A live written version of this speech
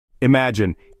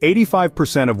Imagine,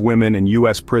 85% of women in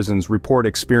US prisons report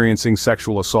experiencing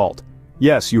sexual assault.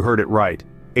 Yes, you heard it right,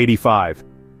 85.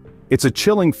 It's a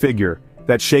chilling figure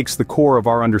that shakes the core of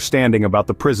our understanding about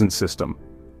the prison system.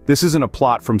 This isn't a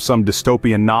plot from some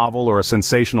dystopian novel or a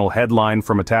sensational headline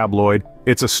from a tabloid.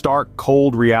 It's a stark,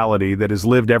 cold reality that is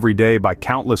lived every day by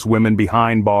countless women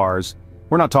behind bars.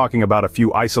 We're not talking about a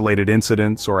few isolated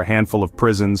incidents or a handful of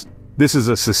prisons. This is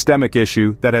a systemic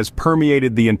issue that has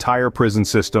permeated the entire prison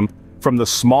system, from the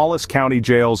smallest county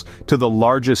jails to the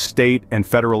largest state and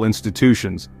federal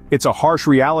institutions. It's a harsh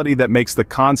reality that makes the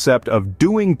concept of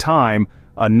doing time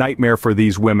a nightmare for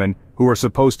these women who are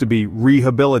supposed to be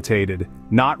rehabilitated,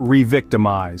 not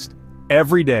re-victimized.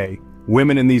 Every day,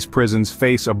 women in these prisons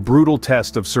face a brutal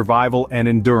test of survival and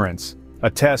endurance, a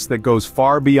test that goes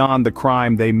far beyond the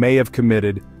crime they may have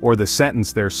committed or the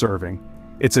sentence they're serving.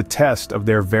 It's a test of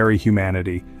their very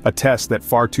humanity, a test that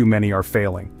far too many are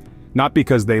failing. Not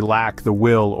because they lack the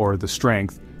will or the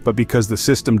strength, but because the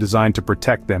system designed to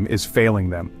protect them is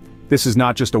failing them. This is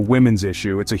not just a women's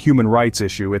issue, it's a human rights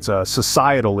issue, it's a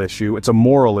societal issue, it's a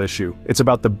moral issue. It's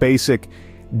about the basic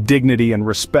dignity and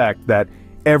respect that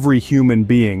every human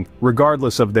being,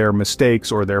 regardless of their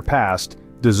mistakes or their past,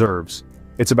 deserves.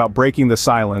 It's about breaking the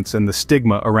silence and the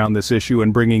stigma around this issue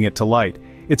and bringing it to light.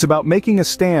 It's about making a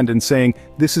stand and saying,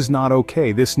 this is not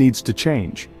okay, this needs to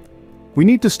change. We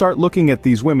need to start looking at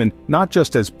these women not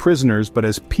just as prisoners but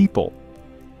as people.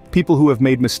 People who have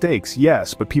made mistakes,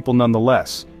 yes, but people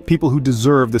nonetheless. People who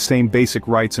deserve the same basic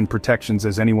rights and protections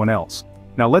as anyone else.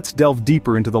 Now let's delve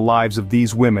deeper into the lives of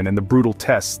these women and the brutal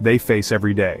tests they face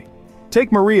every day.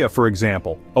 Take Maria, for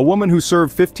example, a woman who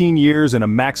served 15 years in a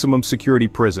maximum security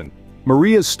prison.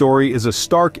 Maria's story is a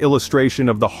stark illustration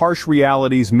of the harsh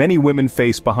realities many women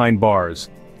face behind bars.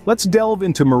 Let's delve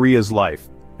into Maria's life.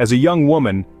 As a young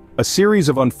woman, a series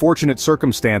of unfortunate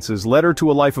circumstances led her to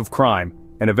a life of crime,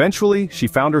 and eventually she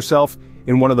found herself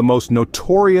in one of the most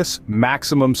notorious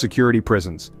maximum security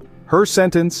prisons. Her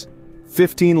sentence,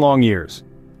 15 long years.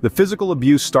 The physical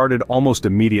abuse started almost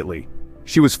immediately.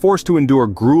 She was forced to endure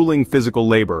grueling physical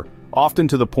labor, often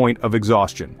to the point of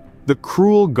exhaustion. The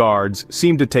cruel guards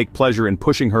seemed to take pleasure in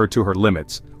pushing her to her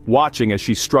limits, watching as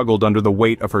she struggled under the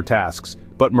weight of her tasks.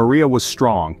 But Maria was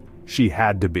strong. She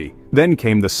had to be. Then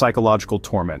came the psychological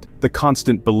torment, the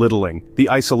constant belittling, the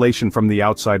isolation from the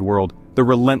outside world, the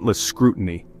relentless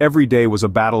scrutiny. Every day was a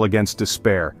battle against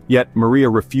despair, yet Maria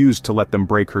refused to let them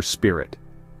break her spirit.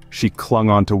 She clung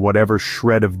on to whatever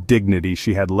shred of dignity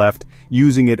she had left,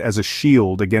 using it as a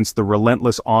shield against the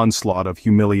relentless onslaught of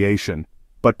humiliation.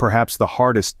 But perhaps the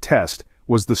hardest test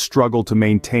was the struggle to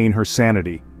maintain her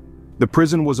sanity. The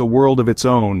prison was a world of its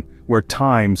own, where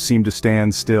time seemed to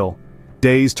stand still.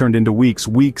 Days turned into weeks,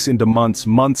 weeks into months,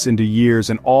 months into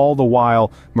years, and all the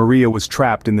while, Maria was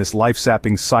trapped in this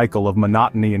life-sapping cycle of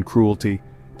monotony and cruelty.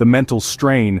 The mental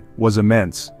strain was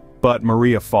immense. But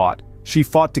Maria fought. She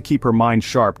fought to keep her mind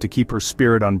sharp, to keep her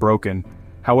spirit unbroken.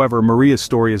 However, Maria's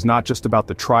story is not just about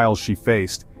the trials she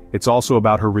faced. It's also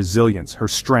about her resilience, her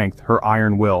strength, her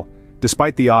iron will.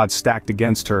 Despite the odds stacked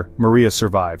against her, Maria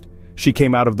survived. She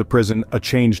came out of the prison a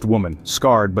changed woman,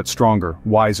 scarred but stronger,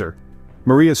 wiser.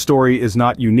 Maria's story is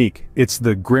not unique. It's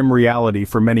the grim reality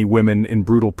for many women in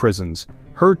brutal prisons.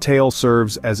 Her tale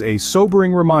serves as a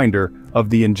sobering reminder of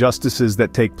the injustices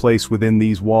that take place within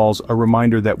these walls, a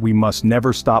reminder that we must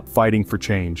never stop fighting for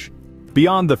change.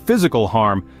 Beyond the physical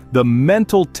harm, the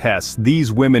mental tests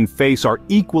these women face are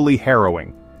equally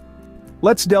harrowing.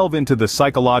 Let's delve into the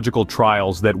psychological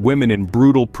trials that women in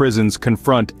brutal prisons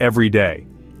confront every day.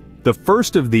 The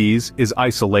first of these is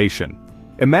isolation.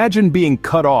 Imagine being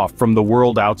cut off from the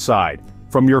world outside,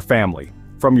 from your family,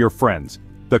 from your friends.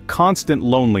 The constant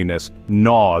loneliness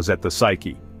gnaws at the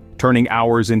psyche, turning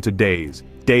hours into days,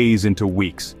 days into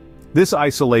weeks. This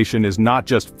isolation is not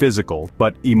just physical,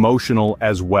 but emotional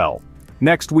as well.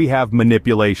 Next, we have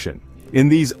manipulation. In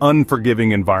these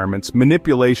unforgiving environments,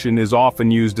 manipulation is often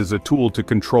used as a tool to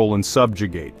control and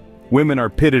subjugate. Women are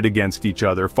pitted against each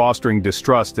other, fostering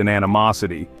distrust and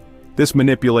animosity. This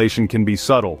manipulation can be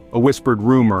subtle, a whispered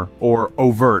rumor, or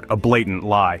overt, a blatant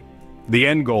lie. The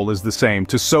end goal is the same,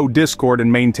 to sow discord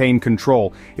and maintain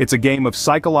control. It's a game of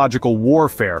psychological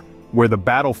warfare, where the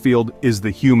battlefield is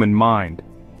the human mind.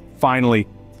 Finally,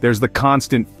 there's the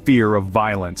constant fear of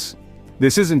violence.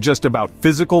 This isn't just about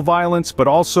physical violence, but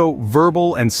also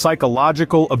verbal and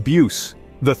psychological abuse.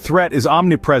 The threat is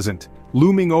omnipresent,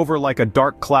 looming over like a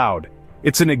dark cloud.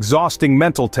 It's an exhausting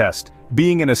mental test,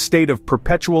 being in a state of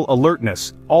perpetual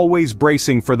alertness, always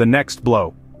bracing for the next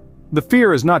blow. The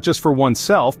fear is not just for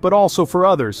oneself, but also for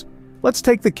others. Let's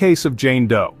take the case of Jane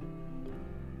Doe.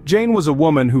 Jane was a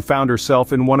woman who found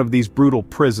herself in one of these brutal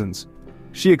prisons.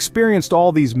 She experienced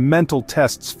all these mental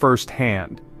tests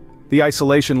firsthand. The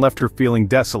isolation left her feeling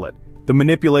desolate. The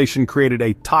manipulation created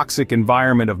a toxic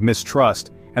environment of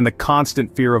mistrust, and the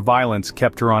constant fear of violence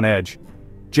kept her on edge.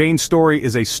 Jane's story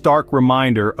is a stark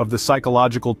reminder of the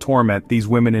psychological torment these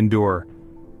women endure.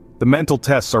 The mental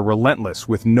tests are relentless,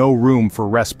 with no room for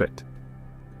respite.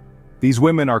 These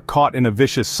women are caught in a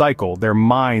vicious cycle, their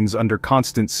minds under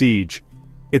constant siege.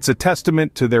 It's a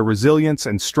testament to their resilience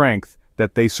and strength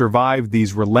that they survive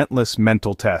these relentless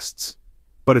mental tests.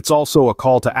 But it's also a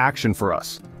call to action for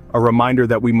us, a reminder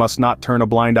that we must not turn a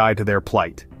blind eye to their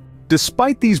plight.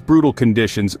 Despite these brutal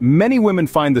conditions, many women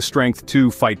find the strength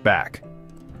to fight back.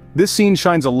 This scene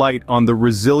shines a light on the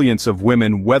resilience of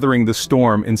women weathering the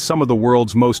storm in some of the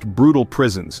world's most brutal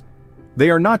prisons. They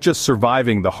are not just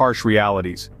surviving the harsh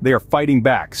realities, they are fighting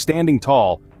back, standing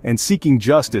tall, and seeking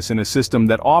justice in a system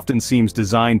that often seems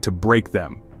designed to break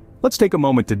them. Let's take a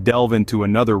moment to delve into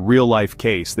another real-life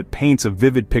case that paints a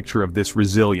vivid picture of this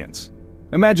resilience.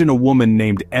 Imagine a woman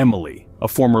named Emily, a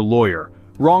former lawyer,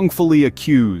 wrongfully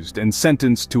accused and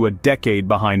sentenced to a decade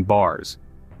behind bars.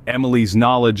 Emily's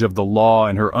knowledge of the law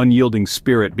and her unyielding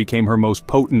spirit became her most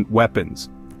potent weapons.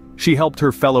 She helped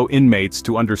her fellow inmates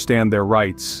to understand their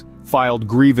rights, filed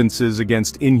grievances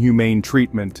against inhumane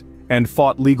treatment, and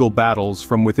fought legal battles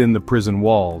from within the prison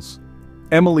walls.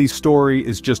 Emily's story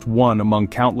is just one among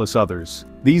countless others.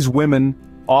 These women,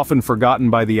 often forgotten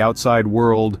by the outside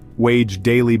world, wage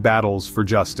daily battles for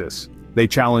justice. They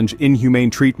challenge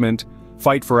inhumane treatment,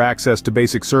 fight for access to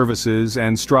basic services,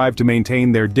 and strive to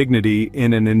maintain their dignity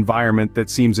in an environment that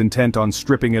seems intent on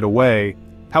stripping it away.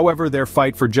 However, their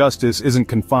fight for justice isn't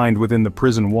confined within the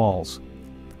prison walls.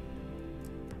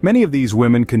 Many of these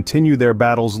women continue their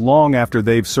battles long after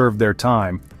they've served their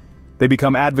time. They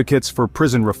become advocates for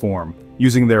prison reform,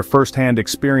 using their first-hand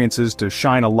experiences to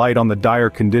shine a light on the dire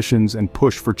conditions and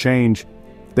push for change.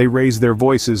 They raise their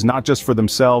voices not just for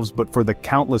themselves but for the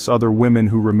countless other women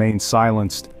who remain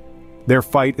silenced. Their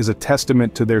fight is a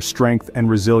testament to their strength and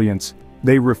resilience.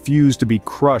 They refuse to be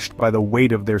crushed by the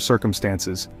weight of their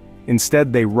circumstances.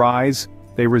 Instead, they rise,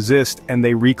 they resist, and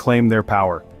they reclaim their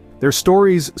power. Their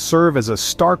stories serve as a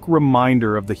stark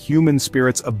reminder of the human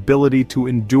spirit's ability to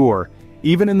endure,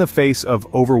 even in the face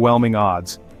of overwhelming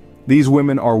odds. These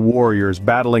women are warriors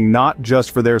battling not just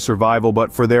for their survival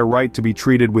but for their right to be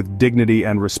treated with dignity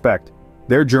and respect.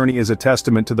 Their journey is a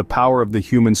testament to the power of the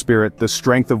human spirit, the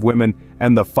strength of women,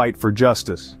 and the fight for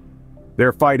justice.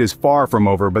 Their fight is far from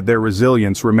over, but their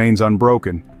resilience remains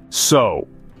unbroken. So,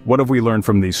 what have we learned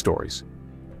from these stories?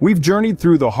 We've journeyed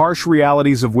through the harsh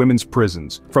realities of women's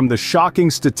prisons, from the shocking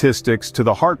statistics to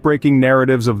the heartbreaking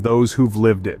narratives of those who've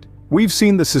lived it. We've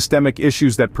seen the systemic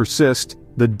issues that persist,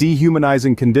 the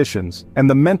dehumanizing conditions, and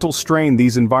the mental strain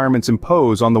these environments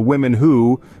impose on the women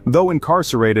who, though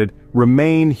incarcerated,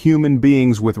 remain human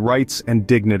beings with rights and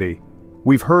dignity.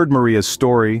 We've heard Maria's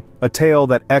story, a tale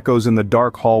that echoes in the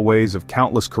dark hallways of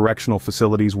countless correctional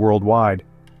facilities worldwide.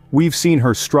 We've seen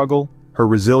her struggle, her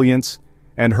resilience,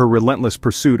 and her relentless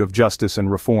pursuit of justice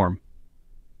and reform.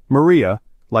 Maria,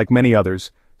 like many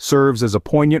others, serves as a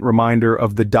poignant reminder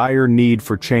of the dire need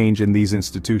for change in these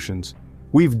institutions.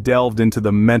 We've delved into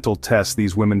the mental tests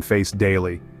these women face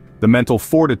daily, the mental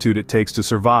fortitude it takes to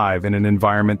survive in an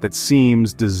environment that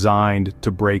seems designed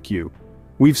to break you.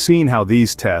 We've seen how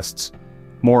these tests,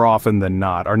 more often than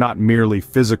not, are not merely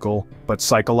physical, but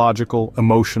psychological,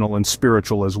 emotional, and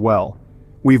spiritual as well.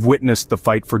 We've witnessed the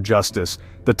fight for justice,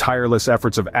 the tireless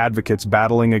efforts of advocates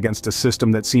battling against a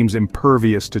system that seems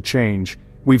impervious to change.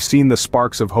 We've seen the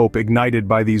sparks of hope ignited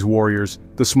by these warriors,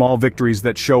 the small victories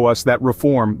that show us that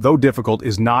reform, though difficult,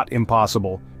 is not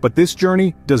impossible. But this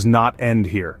journey does not end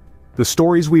here. The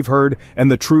stories we've heard and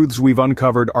the truths we've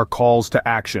uncovered are calls to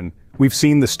action. We've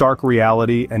seen the stark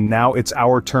reality, and now it's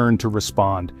our turn to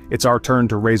respond. It's our turn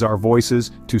to raise our voices,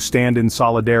 to stand in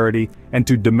solidarity, and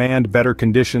to demand better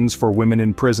conditions for women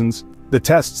in prisons. The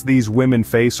tests these women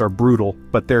face are brutal,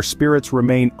 but their spirits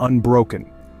remain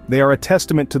unbroken. They are a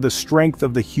testament to the strength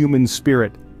of the human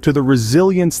spirit, to the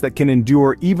resilience that can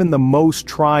endure even the most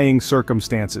trying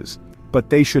circumstances. But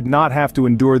they should not have to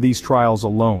endure these trials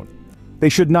alone. They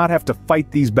should not have to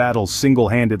fight these battles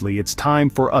single-handedly. It's time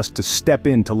for us to step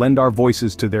in to lend our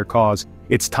voices to their cause.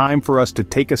 It's time for us to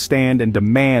take a stand and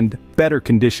demand better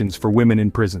conditions for women in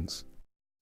prisons.